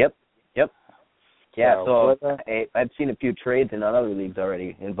 Yep. Yeah, so I've seen a few trades in other leagues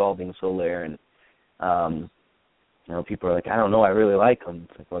already involving Soler, and people are like, I don't know, I really like him.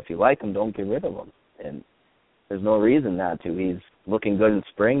 It's like, well, if you like him, don't get rid of him. And there's no reason not to. He's looking good in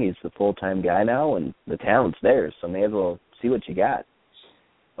spring. He's the full-time guy now, and the talent's there, so may as well see what you got.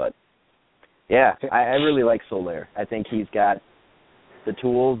 But, yeah, I really like Soler. I think he's got the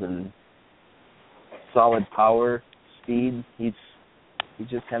tools and solid power, speed. He's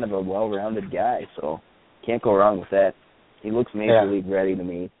just kind of a well-rounded guy, so can't go wrong with that. He looks major league ready to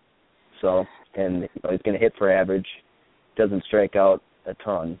me. So, and he's going to hit for average. Doesn't strike out a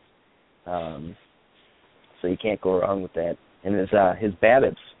ton. so you can't go wrong with that. And his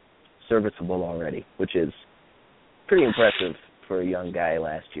BABIP's serviceable already, which is pretty impressive for a young guy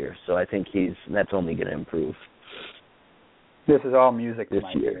last year. So I think that's only going to improve. This is all music to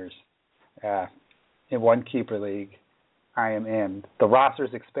my year. ears. In one keeper league I am in, the rosters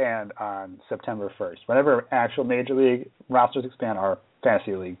expand on September 1st. Whenever actual major league rosters expand, our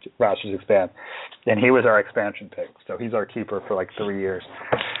fantasy league rosters expand. And he was our expansion pick, so he's our keeper for like 3 years.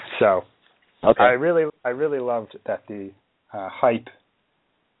 So okay. I really loved that the hype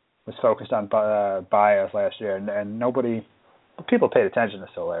was focused on Baez last year, and people paid attention to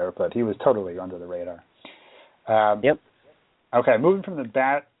Soler, but he was totally under the radar. Yep. Okay, moving from the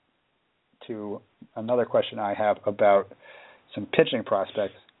bat to another question I have about some pitching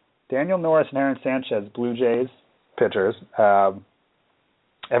prospects. Daniel Norris and Aaron Sanchez, Blue Jays pitchers.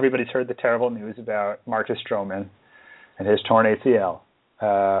 Everybody's heard the terrible news about Marcus Stroman and his torn ACL.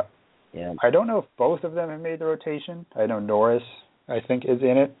 Yeah. I don't know if both of them have made the rotation. I know Norris, I think, is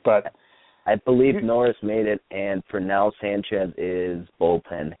in it, but I believe Norris made it, and for now Sanchez is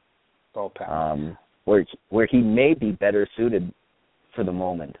bullpen. Where he may be better suited for the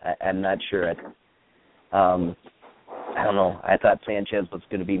moment. I'm not sure. I don't know. I thought Sanchez was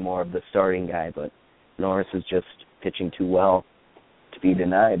going to be more of the starting guy, but Norris is just pitching too well to be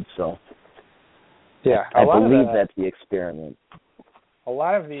denied. So yeah, I believe that's the experiment. A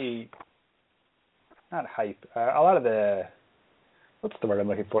lot of the, not hype, a lot of the, what's the word I'm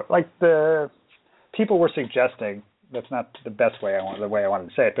looking for? Like the people were suggesting, that's not the way I wanted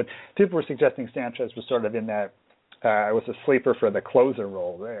to say it, but people were suggesting Sanchez was sort of in that, it was a sleeper for the closer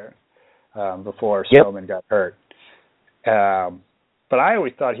role there before Stroman got hurt. But I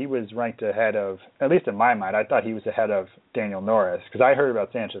always thought he was ranked ahead of, at least in my mind, I thought he was ahead of Daniel Norris, because I heard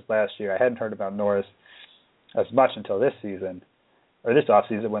about Sanchez last year. I hadn't heard about Norris as much until this season, or this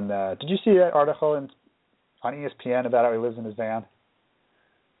offseason when, did you see that article on ESPN about how he lives in his van?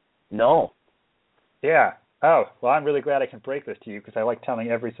 No. Yeah. Oh, well, I'm really glad I can break this to you because I like telling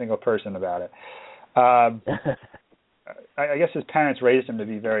every single person about it. I guess his parents raised him to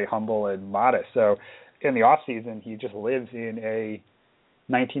be very humble and modest. So in the off season, he just lives in a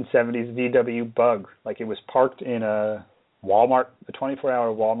 1970s VW Bug. Like it was parked in a Walmart, a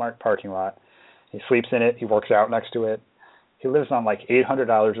 24-hour Walmart parking lot. He sleeps in it. He works out next to it. He lives on like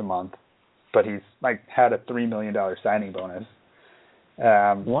 $800 a month, but he's like had a $3 million signing bonus.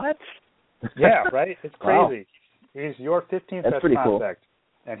 What? Yeah, right? It's crazy. Wow. He's your 15th That's best pretty prospect,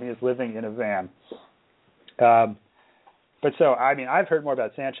 and he is living in a van. But so, I mean, I've heard more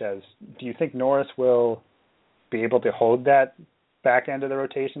about Sanchez. Do you think Norris will be able to hold that back end of the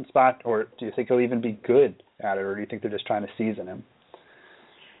rotation spot, or do you think he'll even be good at it, or do you think they're just trying to season him?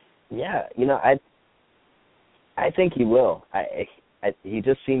 Yeah, I think he will. He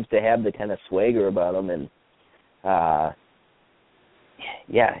just seems to have the kind of swagger about him, and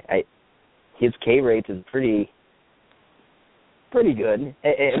his K rate is pretty good.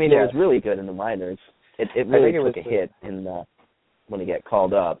 I mean, It was really good in the minors. It really took a hit when he got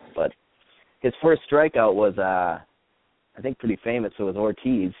called up, but his first strikeout was I think pretty famous. It was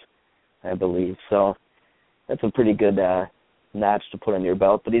Ortiz, I believe. So that's a pretty good notch to put on your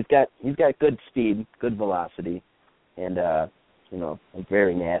belt. But he's got good speed, good velocity, and a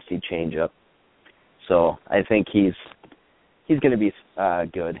very nasty changeup. So I think he's going to be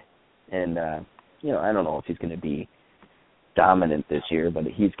good, and I don't know if he's going to be dominant this year, but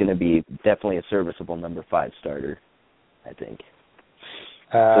he's going to be definitely a serviceable number 5 starter, I think.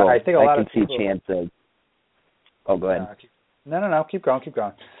 So I think a lot of people see chance of. Oh, go ahead. No. Keep going.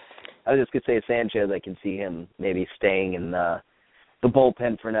 I was just going to say Sanchez. I can see him maybe staying in the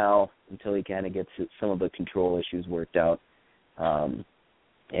bullpen for now until he kind of gets some of the control issues worked out. And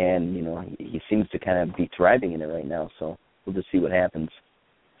he seems to kind of be thriving in it right now. So we'll just see what happens.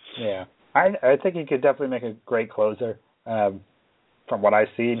 Yeah, I think he could definitely make a great closer. From what I've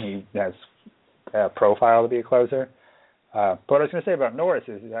seen, he has a profile to be a closer. But what I was going to say about Norris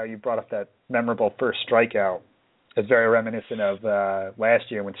is how you brought up that memorable first strikeout. It's very reminiscent of last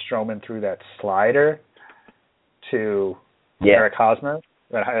year when Stroman threw that slider to Eric Hosmer.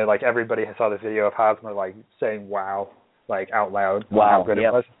 And, like everybody saw the video of Hosmer like saying "wow" like out loud. Wow, how good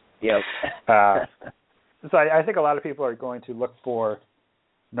it was. Yep. So I think a lot of people are going to look for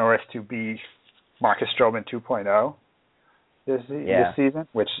Norris to be Marcus Stroman 2.0 this season,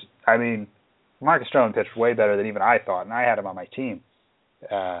 which, I mean, Marcus Stroman pitched way better than even I thought, and I had him on my team.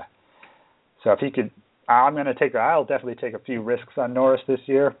 So if he could, I'll definitely take a few risks on Norris this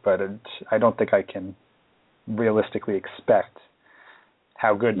year, but I don't think I can realistically expect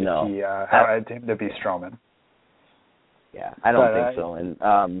how good him to be Stroman. Yeah, I don't think so. And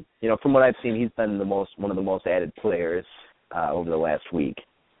from what I've seen, he's been one of the most added players over the last week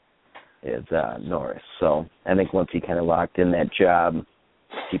is Norris. So I think once he kind of locked in that job,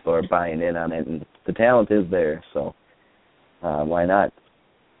 people are buying in on it, and the talent is there. So why not?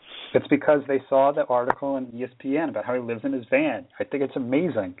 It's because they saw the article on ESPN about how he lives in his van. I think it's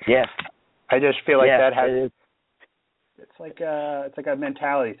amazing. Yeah. I just feel like that has. It is. It's like a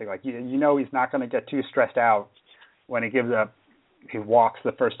mentality thing. Like you know he's not going to get too stressed out when he gives up. He walks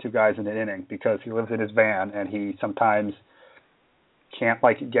the first two guys in an inning because he lives in his van and he sometimes can't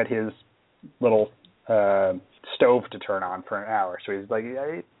get his little stove to turn on for an hour. So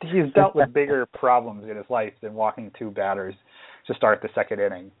he's dealt with bigger problems in his life than walking two batters to start the second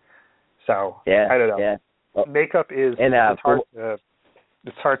inning. So I don't know. Yeah. Well, makeup is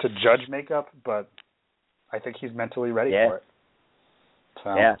it's hard to judge makeup, but I think he's mentally ready for it.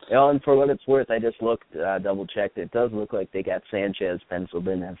 So. Yeah, and for what it's worth, I just looked, double-checked. It does look like they got Sanchez penciled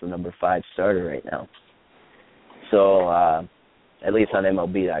in as the number 5 starter right now. So, at least on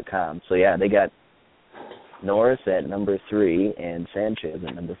MLB.com. So, yeah, they got Norris at number 3 and Sanchez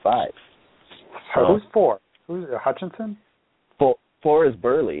at number 5. So who's 4? Who's Hutchinson? 4 is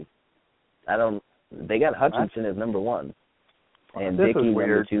Burley. They got Hutchinson as number 1. And Dickey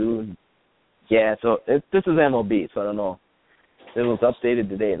number 2. Yeah, so this is MLB, so I don't know. It was updated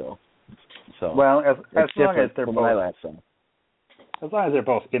today, though. So well, as long as they're both, as long as they're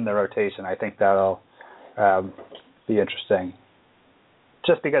both in the rotation, I think that'll be interesting.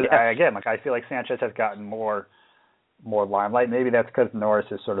 Just because, I feel like Sanchez has gotten more limelight. Maybe that's because Norris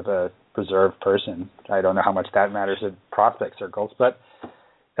is sort of a reserved person. I don't know how much that matters in prospect circles, but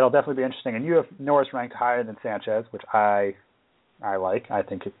it'll definitely be interesting. And you have Norris ranked higher than Sanchez, which I like. I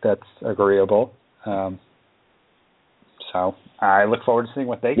think that's agreeable. So I look forward to seeing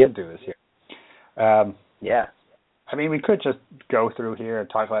what they can do this year. Yeah. I mean, we could just go through here and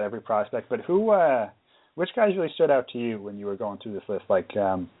talk about every prospect, but which guys really stood out to you when you were going through this list? Like,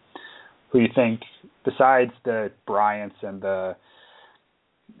 who you think, besides the Bryants and the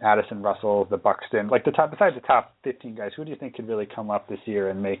Addison Russell, the Buxton, besides the top 15 guys, who do you think could really come up this year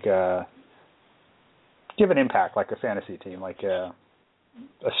and give an impact, like a fantasy team, like a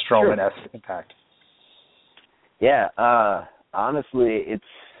Stroman-esque impact? Yeah, honestly,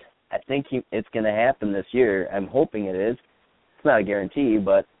 I think it's going to happen this year. I'm hoping it is. It's not a guarantee,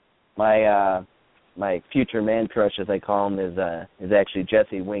 but my future man crush, as I call him, is actually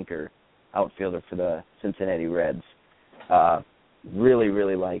Jesse Winker, outfielder for the Cincinnati Reds. Really,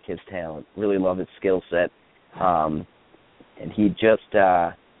 really like his talent. Really love his skill set. And he just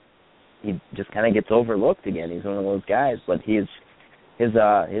kind of gets overlooked again. He's one of those guys, but his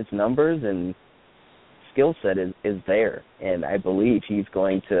numbers and skill set is there, and I believe he's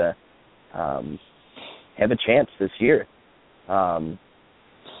going to have a chance this year.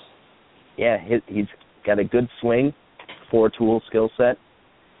 He's got a good swing, 4-tool skill set.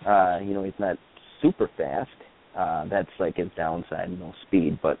 He's not super fast. That's like his downside, no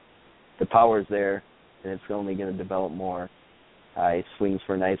speed, but the power's there, and it's only going to develop more. He swings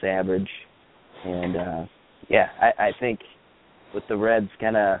for a nice average, and I think with the Reds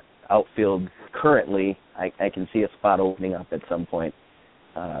kind of outfield currently, I can see a spot opening up at some point,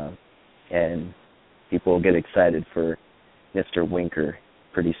 and people will get excited for Mr. Winker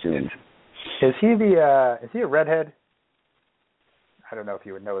pretty soon. Is he a redhead? I don't know if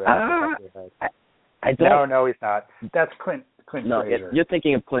you would know that. I don't. No, he's not. That's Clint no, Frazier. You're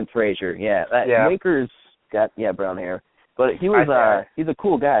thinking of Clint Frazier. Yeah. Winker's got brown hair, but he's a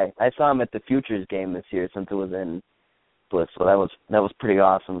cool guy. I saw him at the Futures game this year since it was in Bliss, so that was pretty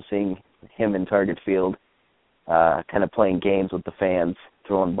awesome seeing him in Target Field, kind of playing games with the fans,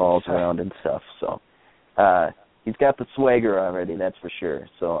 throwing balls around and stuff. So he's got the swagger already, that's for sure.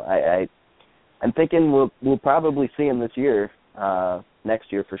 So I'm thinking we'll probably see him this year,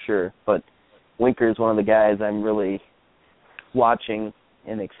 next year for sure. But Winker is one of the guys I'm really watching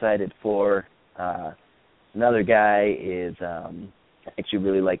and excited for. Another guy is I actually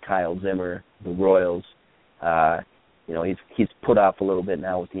really like Kyle Zimmer, the Royals. He's put off a little bit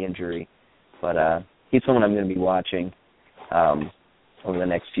now with the injury, but he's someone I'm going to be watching over the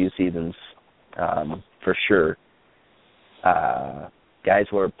next few seasons for sure. Guys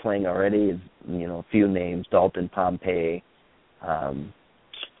who are playing already, a few names: Dalton Pompey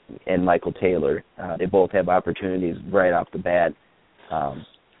and Michael Taylor. They both have opportunities right off the bat,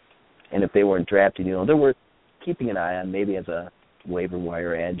 and if they weren't drafted, they're worth keeping an eye on, maybe as a waiver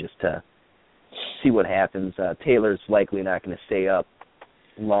wire ad, just to see what happens. Taylor's likely not going to stay up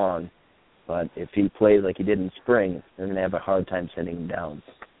long, but if he plays like he did in spring, they're going to have a hard time sending him down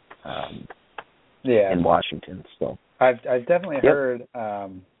in Washington. So I've definitely heard a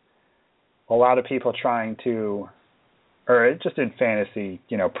lot of people trying to, or just in fantasy,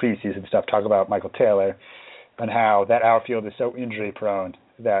 preseason stuff, talk about Michael Taylor and how that outfield is so injury prone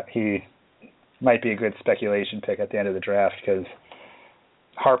that he might be a good speculation pick at the end of the draft because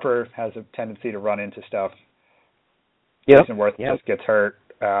Harper has a tendency to run into stuff. Jason Worth just gets hurt.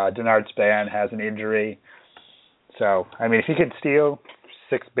 Denard Span has an injury. So, I mean, if he could steal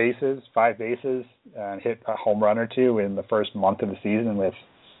 6 bases, 5 bases, and hit a home run or two in the first month of the season with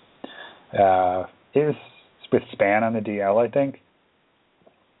Span on the DL, I think.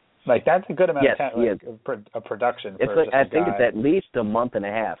 Like, that's a good amount of production. I think it's at least a month and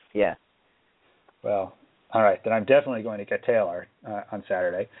a half, yeah. Well, all right, then I'm definitely going to get Taylor on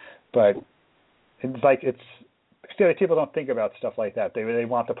Saturday. But it's like I feel like people don't think about stuff like that. They really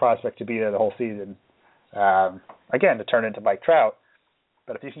want the prospect to be there the whole season, again, to turn into Mike Trout.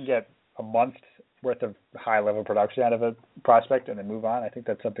 But if you can get a month's worth of high-level production out of a prospect and then move on, I think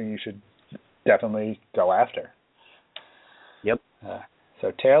that's something you should definitely go after. Yep.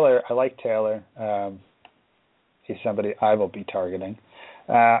 So Taylor, I like Taylor. He's somebody I will be targeting.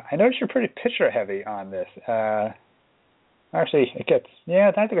 I noticed you're pretty pitcher-heavy on this. Actually, I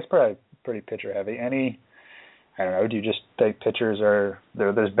think it's pretty pitcher-heavy. I don't know, do you just think pitchers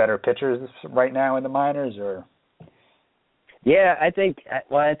there's better pitchers right now in the minors, or? Yeah, I think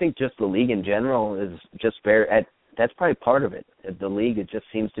just the league in general is just that's probably part of it. The league, it just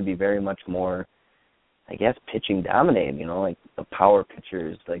seems to be very much more, I guess, pitching dominated, like the power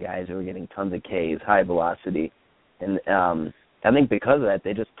pitchers, the guys who are getting tons of Ks, high velocity. And I think because of that,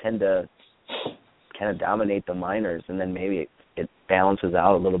 they just tend to kind of dominate the minors, and then maybe it balances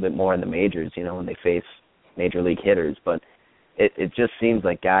out a little bit more in the majors, when they face major league hitters. But it just seems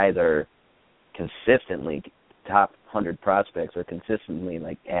like guys are consistently, top 100 prospects are consistently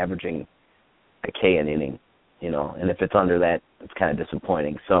like averaging a K an inning, and if it's under that, it's kind of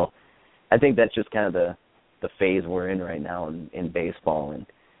disappointing. So I think that's just kind of the phase we're in right now in baseball. And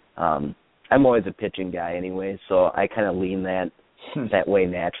I'm always a pitching guy anyway, so I kind of lean that way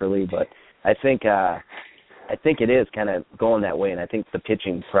naturally. But I think it is kind of going that way, and I think the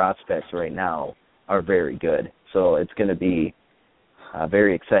pitching prospects right now are very good. So it's going to be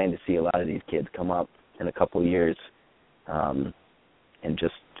very exciting to see a lot of these kids come up in a couple of years and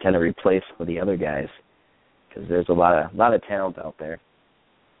just kind of replace some of the other guys, because there's a lot of talent out there.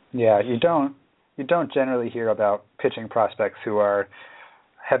 Yeah, you don't generally hear about pitching prospects who are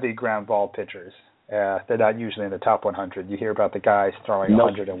heavy ground ball pitchers. They're not usually in the top 100. You hear about the guys throwing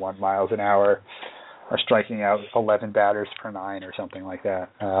 101 miles an hour or striking out 11 batters per 9 or something like that.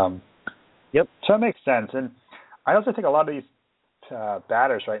 Yep. So it makes sense. And I also think a lot of these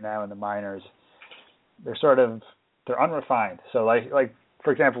batters right now in the minors, they're unrefined. So like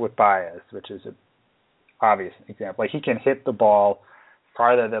for example with Baez, which is an obvious example. Like, he can hit the ball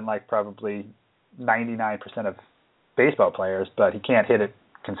farther than like probably 99% of baseball players, but he can't hit it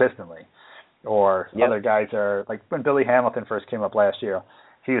consistently. Or other guys are, like when Billy Hamilton first came up last year,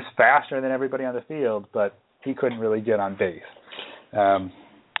 he was faster than everybody on the field, but he couldn't really get on base.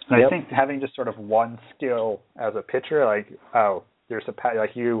 I think having just sort of one skill as a pitcher,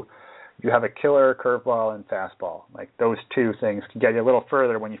 you have a killer curveball and fastball. Like, those two things can get you a little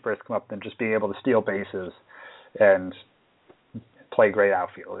further when you first come up than just being able to steal bases and play great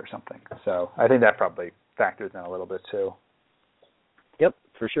outfield or something. So I think that probably factors in a little bit too. Yep,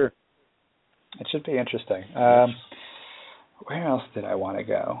 for sure. It should be interesting. Where else did I want to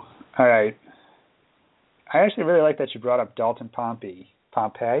go? All right. I actually really like that you brought up Dalton Pompey?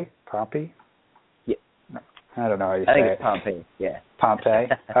 Yeah. No, I don't know how you say it. I think it. it's Pompey, yeah. Pompey.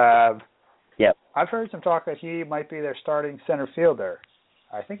 Yep. I've heard some talk that he might be their starting center fielder.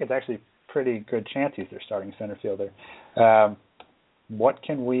 I think it's actually a pretty good chance he's their starting center fielder. What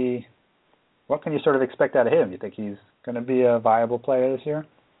can you sort of expect out of him? You think he's going to be a viable player this year?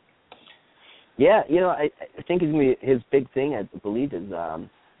 Yeah, I think his big thing, I believe, is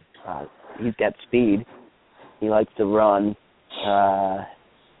he's got speed. He likes to run.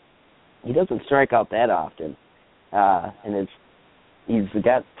 He doesn't strike out that often, and he's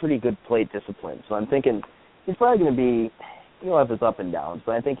got pretty good plate discipline. So I'm thinking he's probably going to be, he'll have his up and downs,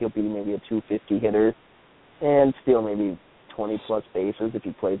 but I think he'll be maybe a 250 hitter and steal maybe 20-plus bases if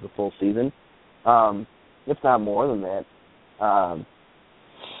he plays the full season, if not more than that.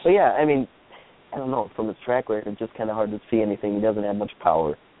 But, yeah, I mean, I don't know. From his track record, it's just kind of hard to see anything. He doesn't have much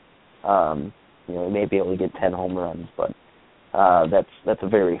power. He may be able to get 10 home runs, but that's a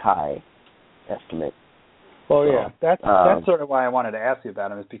very high estimate. Well, yeah, that's sort of why I wanted to ask you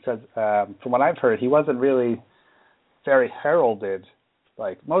about him, is because from what I've heard, he wasn't really very heralded.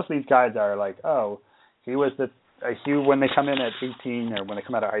 Like, most of these guys are like, oh, he was the when they come in at 18 or when they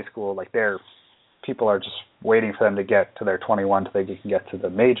come out of high school, like people are just waiting for them to get to their 21 so they can get to the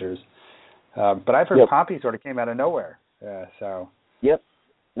majors. But I've heard Pompey sort of came out of nowhere. So. Yep,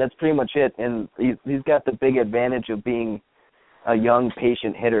 that's pretty much it. And he's got the big advantage of being a young,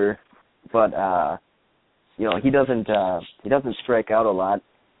 patient hitter, but he doesn't strike out a lot,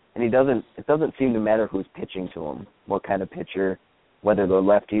 and it doesn't seem to matter who's pitching to him, what kind of pitcher, whether they're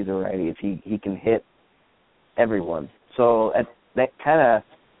lefties or righties. He can hit everyone. So at that kind of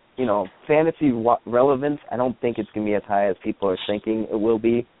fantasy relevance, I don't think it's going to be as high as people are thinking it will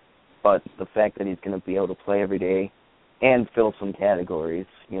be, but the fact that he's going to be able to play every day and fill some categories,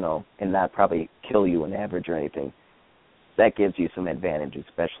 and not probably kill you in average or anything, that gives you some advantage,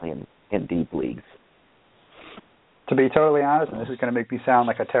 especially in deep leagues. To be totally honest, and this is going to make me sound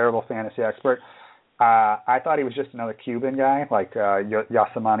like a terrible fantasy expert, I thought he was just another Cuban guy, like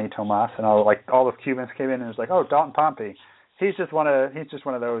Yasamani Tomas, and all the Cubans came in and it was like, oh, Dalton Pompey. He's just one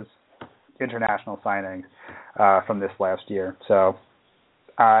of those international signings from this last year. So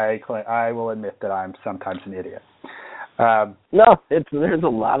I will admit that I'm sometimes an idiot. There's a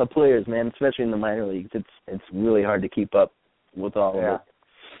lot of players, man, especially in the minor leagues. It's really hard to keep up with all of it.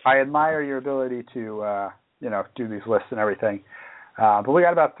 I admire your ability to do these lists and everything. But we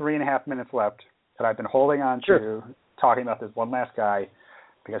got about 3.5 minutes left, and I've been holding on to talking about this one last guy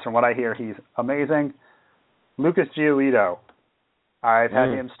because from what I hear, he's amazing. Lucas Giolito. I've had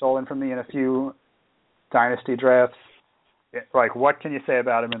him stolen from me in a few dynasty drafts. What can you say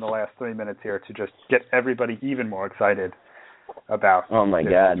about him in the last 3 minutes here to just get everybody even more excited about this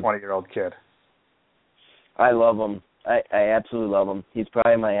 20-year-old kid? I love him. I absolutely love him. He's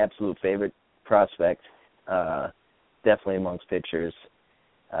probably my absolute favorite prospect, definitely amongst pitchers.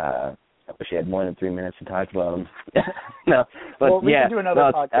 I wish I had more than 3 minutes to talk about him. No, but we can do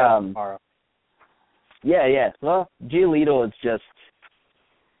another podcast tomorrow. Yeah. Well, Giolito is just,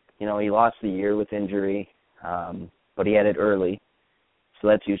 he lost the year with injury, but he had it early, so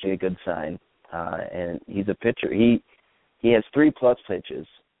that's usually a good sign. And he's a pitcher. He has 3+ pitches,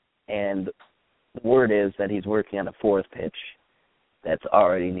 and the word is that he's working on a 4th pitch that's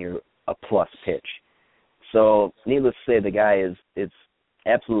already near a plus pitch. So, needless to say, the guy is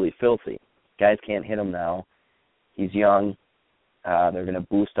absolutely filthy. Guys can't hit him now. He's young. They're going to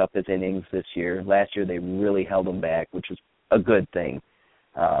boost up his innings this year. Last year they really held him back, which was a good thing.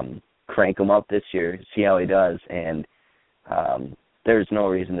 Crank him up this year, see how he does, and there's no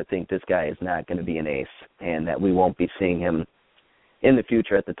reason to think this guy is not going to be an ace and that we won't be seeing him in the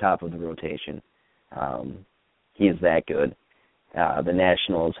future at the top of the rotation. He is that good. The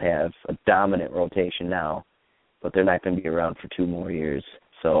Nationals have a dominant rotation now, but they're not going to be around for 2 more years.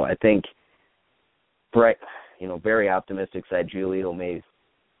 So I think, very optimistic side, Giolito may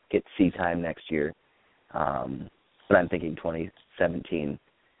get C time next year. But I'm thinking 2017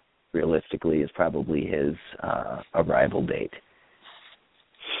 realistically is probably his arrival date.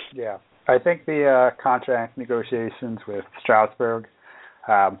 Yeah. I think the contract negotiations with Strasburg,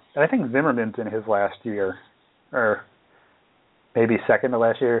 and I think Zimmerman's in his last year, or maybe second to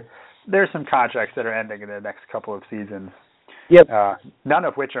last year. There's some contracts that are ending in the next couple of seasons. Yep. None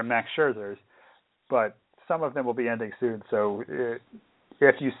of which are Max Scherzer's, but some of them will be ending soon. So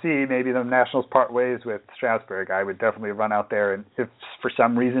if you see maybe the Nationals part ways with Strasburg, I would definitely run out there, and if for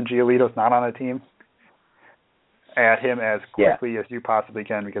some reason Giolito's not on a team, add him as quickly as you possibly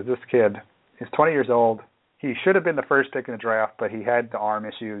can, because this kid is 20 years old. He should have been the first pick in the draft, but he had the arm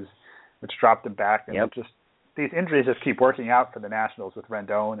issues, which dropped him back. And these injuries just keep working out for the Nationals with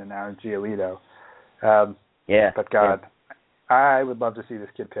Rendon and now Giolito. But God, I would love to see this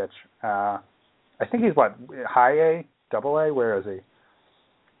kid pitch. I think he's high A, double A? Where is he?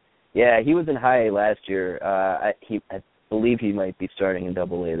 Yeah, he was in high A last year. I believe he might be starting in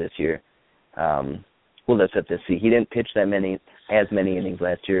double A this year. We'll just have to see. He didn't pitch as many innings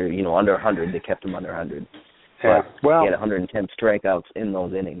last year. Under 100. They kept him under 100. But he had 110 strikeouts in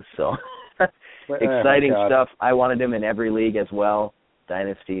those innings. So exciting stuff. I wanted him in every league as well,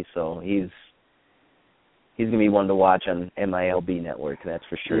 Dynasty. So he's going to be one to watch on MILB Network. That's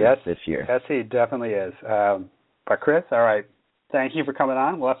for sure this year. Yes, he definitely is. But Kris, all right. Thank you for coming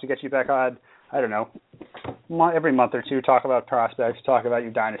on. We'll have to get you back on, I don't know, every month or two, talk about prospects, talk about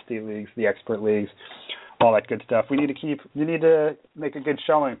your dynasty leagues, the expert leagues, all that good stuff. You need to make a good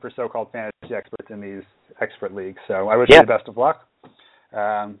showing for so-called fantasy experts in these expert leagues. So I wish you the best of luck.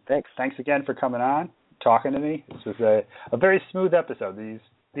 Thanks. Thanks again for coming on, talking to me. This was a very smooth episode.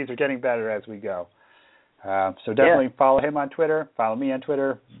 These are getting better as we go. So definitely follow him on Twitter, follow me on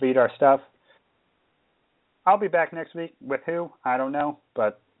Twitter, read our stuff. I'll be back next week with who? I don't know,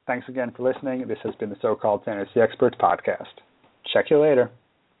 but Thanks again for listening. This has been the So-Called Fantasy Experts Podcast. Check you later.